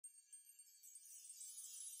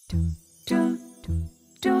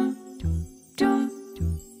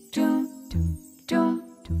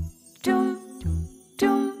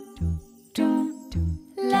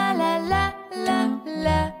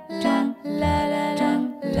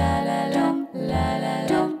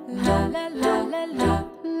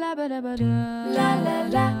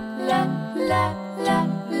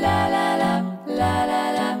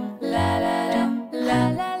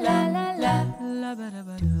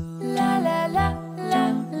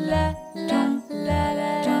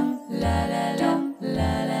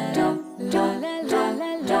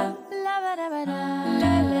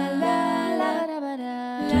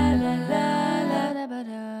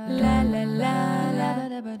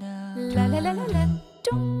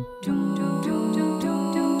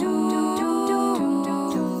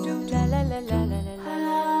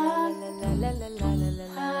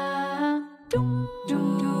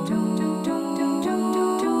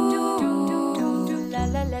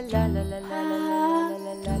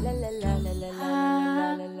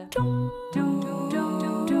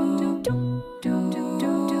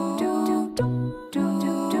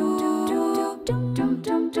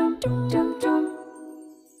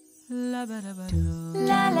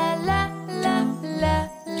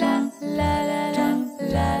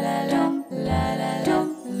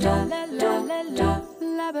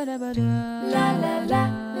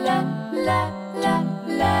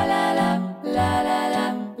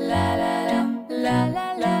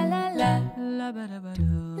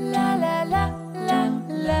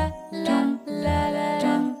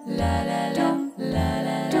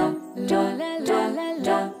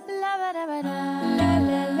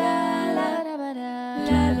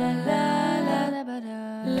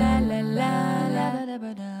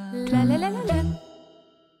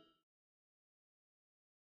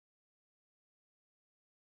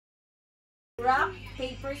Rock,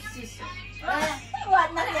 paper, scissors.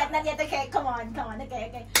 What? Not yet, not yet. Okay, come on.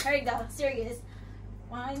 Okay. Here we go. Serious.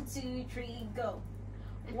 1, 2, 3, go.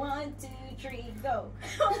 1, 2, 3, go.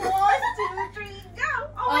 1, 2, 3, go.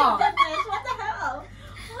 Oh my goodness! What the hell?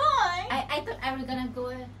 Why? I thought I was gonna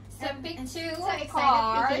go pick two excited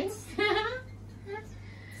cards.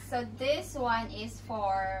 So this one is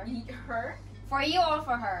for her. For you or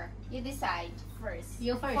for her? You decide. First.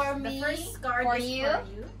 You first. For me. The first card for is you. for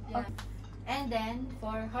you. Yeah. Okay. And then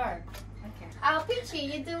for her. Okay. Oh, Peachy,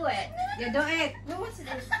 you do it. You do it. No, what's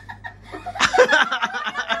this?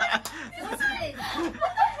 What's this? What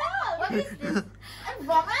the hell? What is this? I'm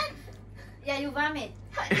vomit? Yeah, you vomit.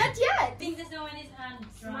 Not yet. I think this one is drunk.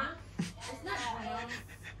 It's not.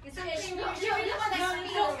 It's You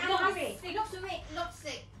okay. look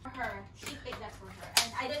sick. For her. She picked that for her.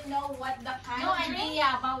 And I don't know what the kind No of drink. idea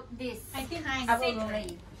about this. I think kind I of will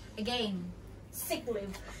rate. Again. Sick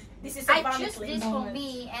leave. This is a I vomit choose leave. this for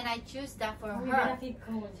me and I choose that for We're her. gonna keep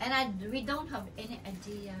going. And we don't have any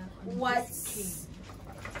idea on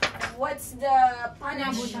What's the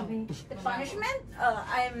punishment? The punishment?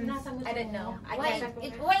 I don't know. I can't.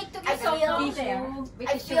 Wait to I get so feel- close.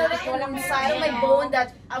 I feel it inside of my bone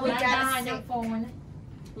that I will get Dahan sick. yung phone.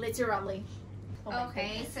 Literally. Oh my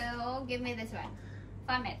Okay, so give me this one.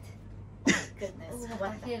 Vomit. goodness.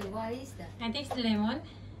 What the hell? What is that? I think it's lemon.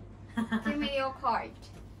 Give me your card.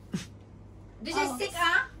 This is sick,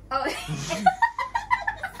 ah? Oh.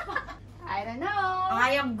 I don't know.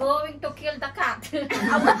 I am going to kill the cat.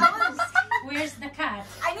 Where's the cat?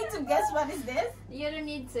 I need to guess what is this. You don't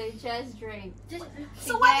need to just drink. Just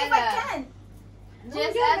So what if I together. can't?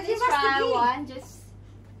 Just yeah, at give least us the try key. one. Just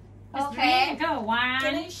Just okay. drink. Go.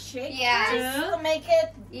 Can I 1. shake Yeah. this to make it?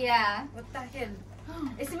 Yeah. What the hell?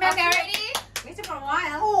 Is it Okay, ready? Wait for a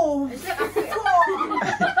while. Oh, it's like a oh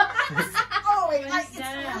my god, it's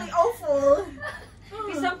really awful.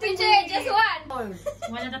 It's something Pichi, just one.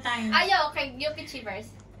 One at a time. Ayo, okay, you Pichi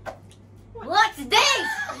first. What's this?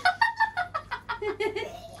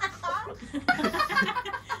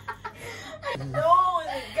 Oh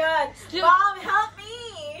my god. Mom, help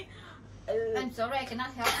me. I'm sorry, I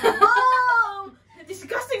cannot help you. Mom!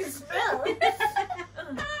 Disgusting smell.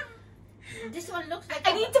 This one looks like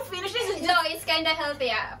I need to finish this. And No, it's kinda healthy,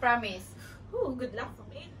 I promise. oh, good luck for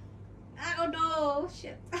me. Oh no,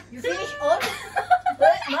 shit. You finish all?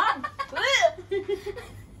 Mom.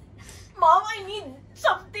 Mom, I need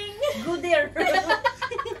something. Go there.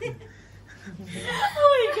 Oh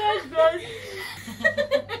my gosh, guys.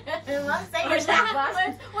 Mom, say Or it.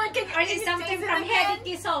 something- What can Or is something taste it from again?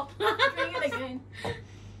 Heady Soap. Bring it again.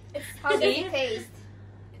 How does it taste?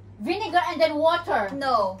 Vinegar and then water.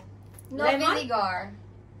 No. No Lemon? vinegar.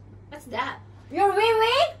 What's that? You're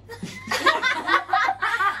wee-wee?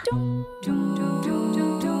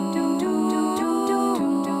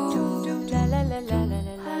 La la la la la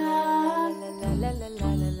la la.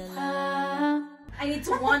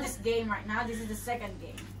 won this game right now. This is the second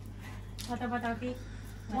game. What about Alfie?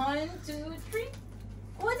 1, 2, 3.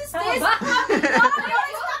 What is Oh, this? ba- No,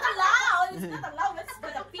 it's not allowed. It's not allowed. Let's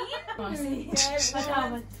put a pin. Yes, What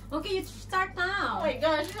about? Okay, you start Oh now. my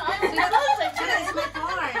gosh. I'm It's my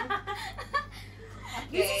turn.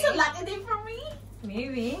 This is a lucky day for me.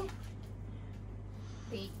 Maybe.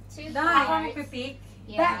 Pick 2 Dai, ako cards. pipick.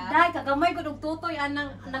 Yeah. Dai, kagamay ko ng tutoy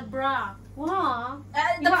anang nagbra. Wow.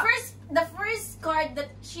 The first card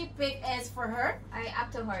that she picked is for her.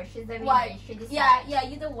 Up to her. She's the winner. Why? She decides. Yeah,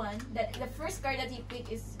 you're the one. That the first card that he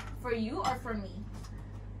picked is for you or for me.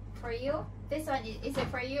 For you? This one, is it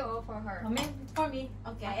for you or for her? I mean, for me.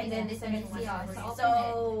 Okay, Okay, and then then this one is let's see for also. you.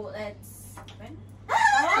 Open So let's open.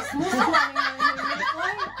 Oh, smooth naman.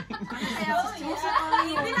 Oh, yeah.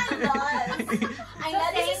 Even I lost. I know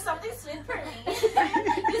this is something sweet for me.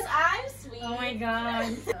 Because I'm sweet. Oh my God.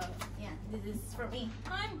 So, yeah, this is for me.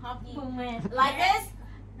 I'm happy. Pumet. Like this.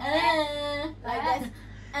 Like this.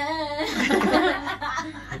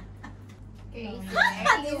 Okay, so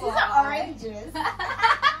These are oranges.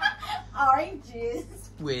 Oranges.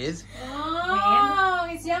 With Oh,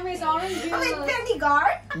 it's yummy. It's orange juice. With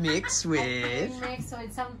vinegar. mixed with Mixed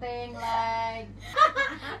with something like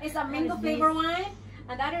it's a mango flavor wine,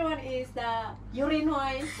 and the other one is the urine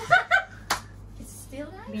wine. It's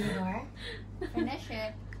still nice. Vinegar. finish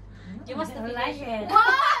it. You must like it.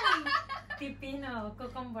 Why? Pipino,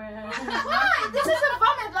 cucumber. Why? This is a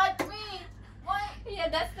vomit like me. Why? Yeah,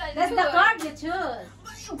 that's That's the card you choose.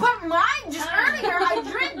 But mine, just earlier, I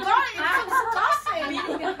drank garlic. It's disgusting.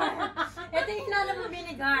 Vinegar. Ito yung hinala mo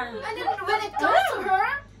vinegar. And then when it comes to her,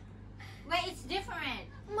 Wait, it's different.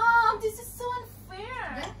 Mom, this is so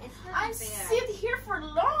unfair. It's not I'm fair. sit here for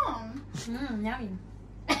long. Yummy.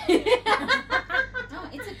 No,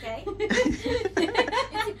 it's okay.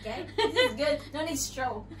 It's okay. This is good. No need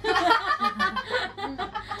straw.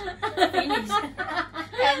 Finish.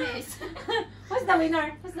 Finish. Who's the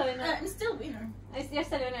winner? Who's the winner? I'm still winner. You're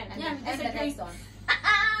still winner. Yeah, and the next one.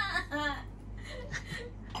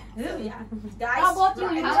 Yeah. Guys, How about you?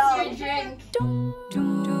 right How's now- your drink?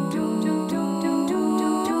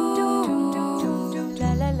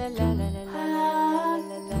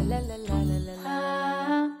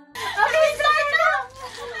 Okay, start now.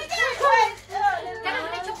 Wait.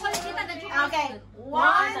 Okay,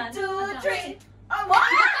 1, 2, 3. Oh, what?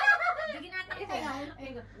 Bigyan natin ito.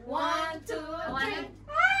 Hang on. 1, 2, 3.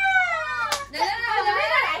 No,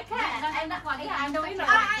 I can't. I'm the winner. I'm the winner.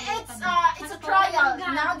 It's a trial.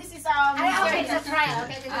 Now this is Okay, it's a trial.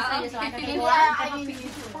 Okay, this is Ah, this one. okay. Okay, Yeah, I one.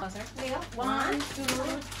 mean- Closer. 1, 2,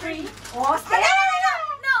 3. Oh, No,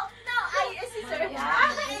 no, no. I scissor.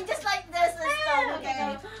 Yeah. Just like this is done.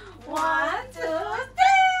 Okay. 1, 2,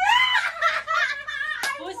 3.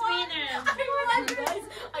 Who's winner? I won, guys.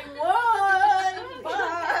 I won.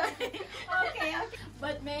 Bye. Okay.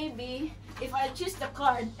 But maybe if I choose the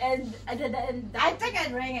card and I think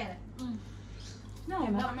I'd ring it. No,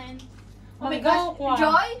 I'm no, not. man. Oh Oh my Go, gosh,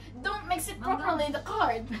 Joy, don't mix it properly the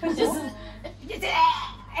card. Just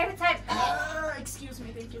Every time. excuse me,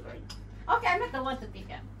 thank you, Lord. Okay, I'm not the one to pick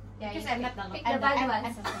up. Yeah, Because you I'm not the pick one. the bad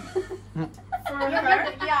ones. For You're her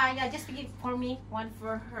the- Yeah, just pick it for me. one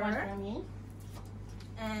for One her for me.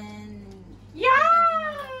 and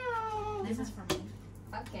Yeah. this is for me.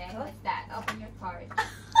 Okay, what's that? Open your card.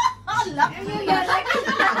 Oh, lucky. You're lucky.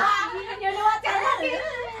 You know what? You're lucky.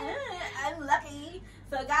 I'm lucky.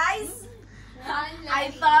 So guys,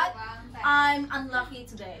 Unlucky. thought Wow. I'm unlucky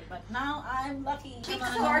today, but now I'm lucky. Pick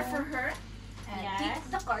the card for her and Yes. pick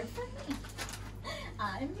the card for me.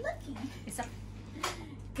 I'm lucky. It's a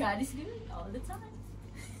God is good all the time.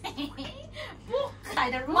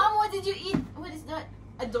 cider room. Mom, what did you eat? What is that?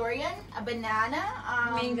 A durian, a banana,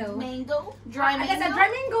 mango, dry I mango. guess a dry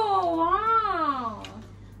mango. Wow.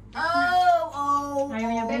 Oh,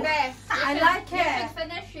 Ayaw niya, Bebe, I you like should- You it. should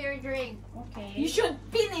finish your drink. Okay. You should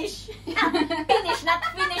finish. Finish,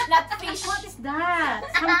 not fish. What is that?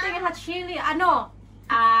 Something hot chili. Ano?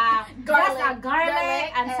 Garlic. Just a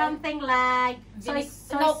garlic and and something like soy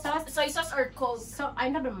sauce. Soy sauce or Coke. So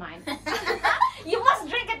I never mind. You must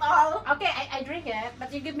drink it all. Okay, I drink it,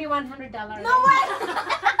 but you give me $100. No way.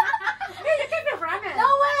 You keep me from it. No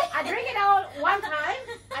way. I drink it all one time.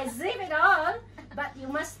 I zip it all, but you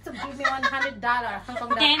must give me $100.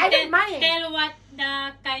 I need money. Tell what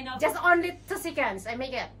the kind of Just only 2 seconds. I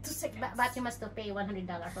make it. 2 seconds. But you must pay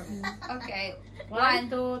 $100 for me. Okay. 1,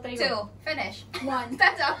 2, 3, 2. Finish. One.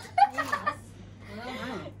 That's all.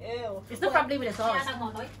 Ew. It's no problem with the sauce.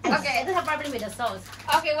 Okay. It's no problem with the sauce.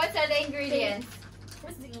 Okay, what's are the ingredients?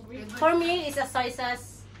 What's the ingredient? For me, it's a soy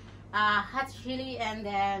sauce, hot chili, and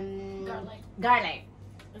then Garlic. garlic.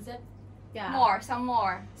 Is it? Yeah. Some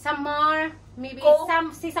more. Some more. Maybe Coke.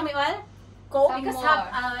 some sesame oil. Coke. Some Because more. have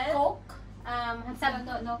oil. Coke. Have some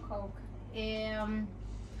No Coke.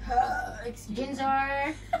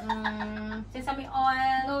 ginger. Sesame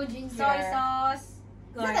oil. No ginger. Soy sauce.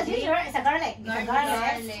 It's not a ginger. It's a garlic. It's a garlic.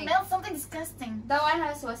 Garlic. It smells something disgusting. That one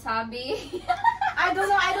has wasabi. I don't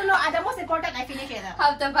know. The most important, I finish it.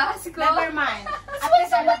 Have Tabasco. Never mind. That's At why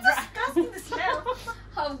least so I'm not disgusting the smell.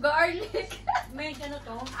 Have garlic. May ano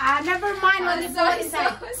to? never mind what is Soy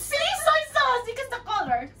inside. sauce. See, soy sauce because the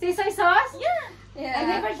color. See soy sauce? Yeah. Yeah. I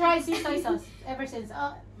never tried see soy sauce ever since.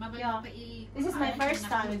 Oh, Mabalik Yeah. pa this is my first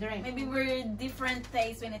time with drink. Maybe we're different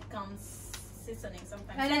tastes when it comes seasoning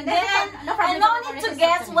sometimes. And And then- then no I problem, no no need to problem,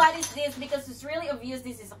 guess seasoning. what is this because it's really obvious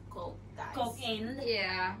this is a Coke, guys. Coke in.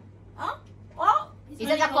 Yeah. Huh? Oh, Is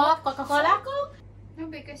it a Coke? Coca-Cola? No,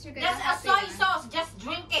 because you're gonna That's a have soy it. sauce. Just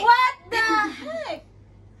drink it. what the heck?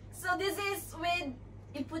 So this is with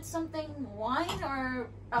you put something wine or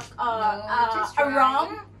just a rye. rum?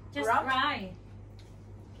 Just Rum? try.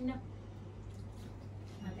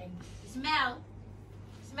 Nothing. Smell.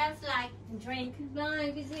 Smells like Drink.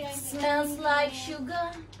 Smells like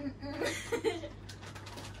sugar.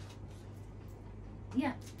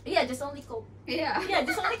 Yeah, just only Coke. Yeah. Yeah,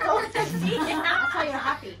 just only Coke. That's why you're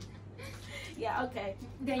happy. Yeah, okay.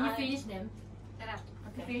 Then you I- finish them.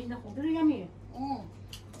 Okay. Finish na ko. Very yummy. Mm.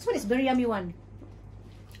 This one is very yummy one.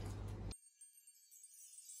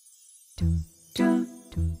 do, do.